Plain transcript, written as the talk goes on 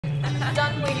I'm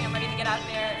done waiting. I'm ready to get out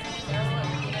there.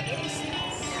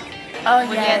 Oh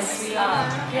yes, we are.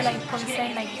 We're like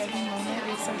posting like every moment.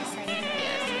 We're so excited.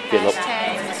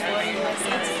 Hashtag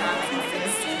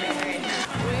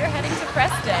we are heading to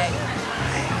Press Day.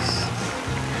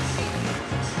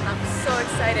 I'm so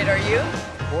excited. Are you?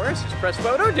 Of course, it's Press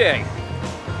Photo Day.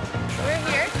 We're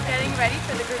here getting ready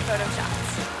for the group photo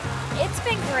shots. It's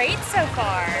been great so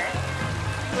far.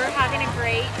 We're having a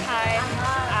great time.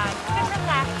 Kind of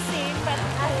relaxing but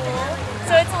cool.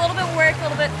 So it's a little bit work, a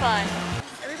little bit fun.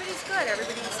 Everybody's good.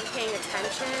 Everybody's paying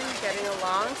attention, getting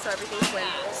along, so everything's went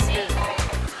smoothly.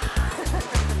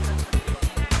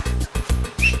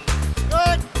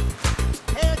 Good.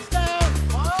 Hands down.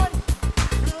 1,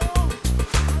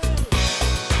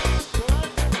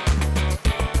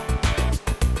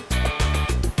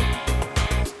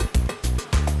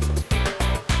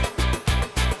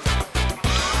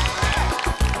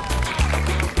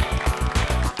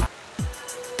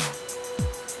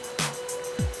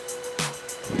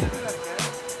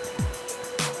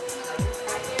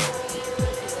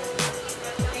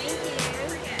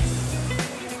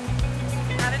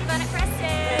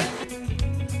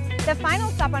 The final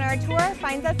stop on our tour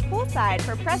finds us poolside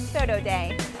for Press Photo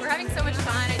Day. We're having so much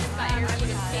fun. I just got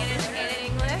interviewed in Spanish and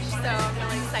in English, so I'm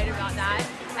really excited about that.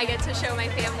 I get to show my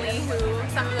family who,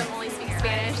 some of them only speak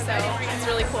Spanish, so it's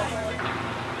really cool.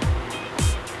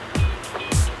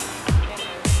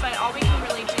 But all we can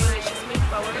really do is just move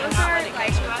forward and not let it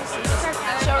get to us and just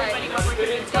show everybody what we're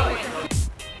doing.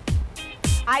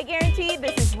 I guarantee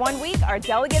this is one week our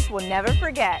delegates will never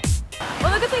forget.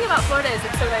 Well, the good thing about Florida is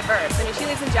it's so diverse. I mean, she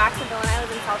lives in Jacksonville and I live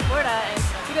in South Florida, and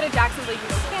if you go to Jacksonville, you can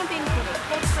go camping, you can go to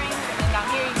cold springs, and then down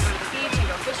here you can go to the beach, you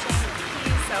go fishing, you go to the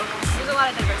keys, so there's a lot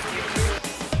of diversity.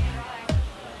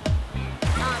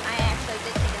 I actually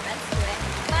did take offense to it,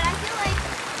 but I feel like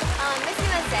Miss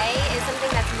USA is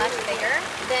something that's much bigger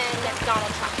than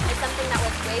Donald Trump. It's something that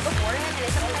was way before him, and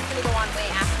it's something that's going to go on way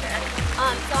after.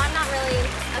 So I'm not really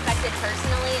affected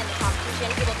personally in the competition.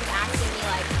 People keep asking me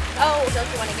like, oh, don't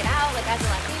you want to get out, like as a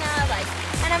Latina, like,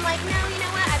 and I'm like, no, you know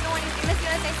what, I've been wanting to be Miss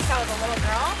USA since I was a little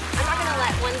girl. I'm not going to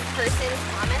let one person's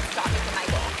comments stop me from my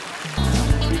goal.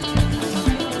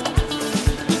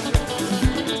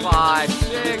 5,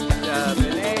 6,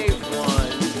 7, 8, 1,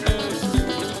 2,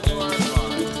 3, 4,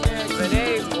 5, 6, 7,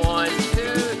 8, 1,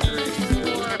 2, 3,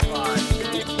 4, 5,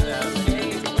 6, 7,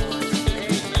 8, 1,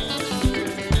 8,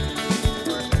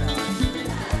 1, 2,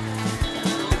 3, 4,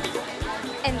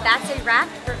 5. And that's a wrap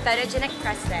for Photogenic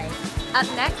Press Day. Up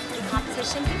next, the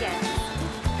competition begins.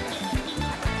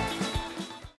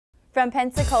 From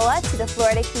Pensacola to the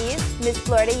Florida Keys, Miss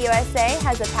Florida USA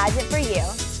has a pageant for you.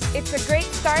 It's a great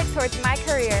start towards my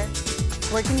career.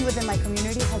 Working within my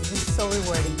community has been so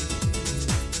rewarding.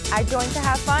 I joined to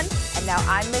have fun, and now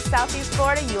I'm Miss Southeast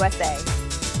Florida USA.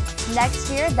 Next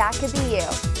year, that could be you.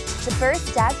 The first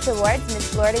step towards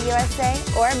Miss Florida USA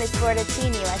or Miss Florida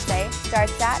Teen USA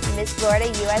starts at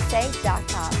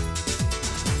MissFloridaUSA.com.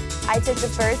 I took the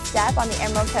first step on the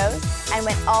Emerald Coast and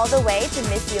went all the way to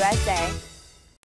Miss USA.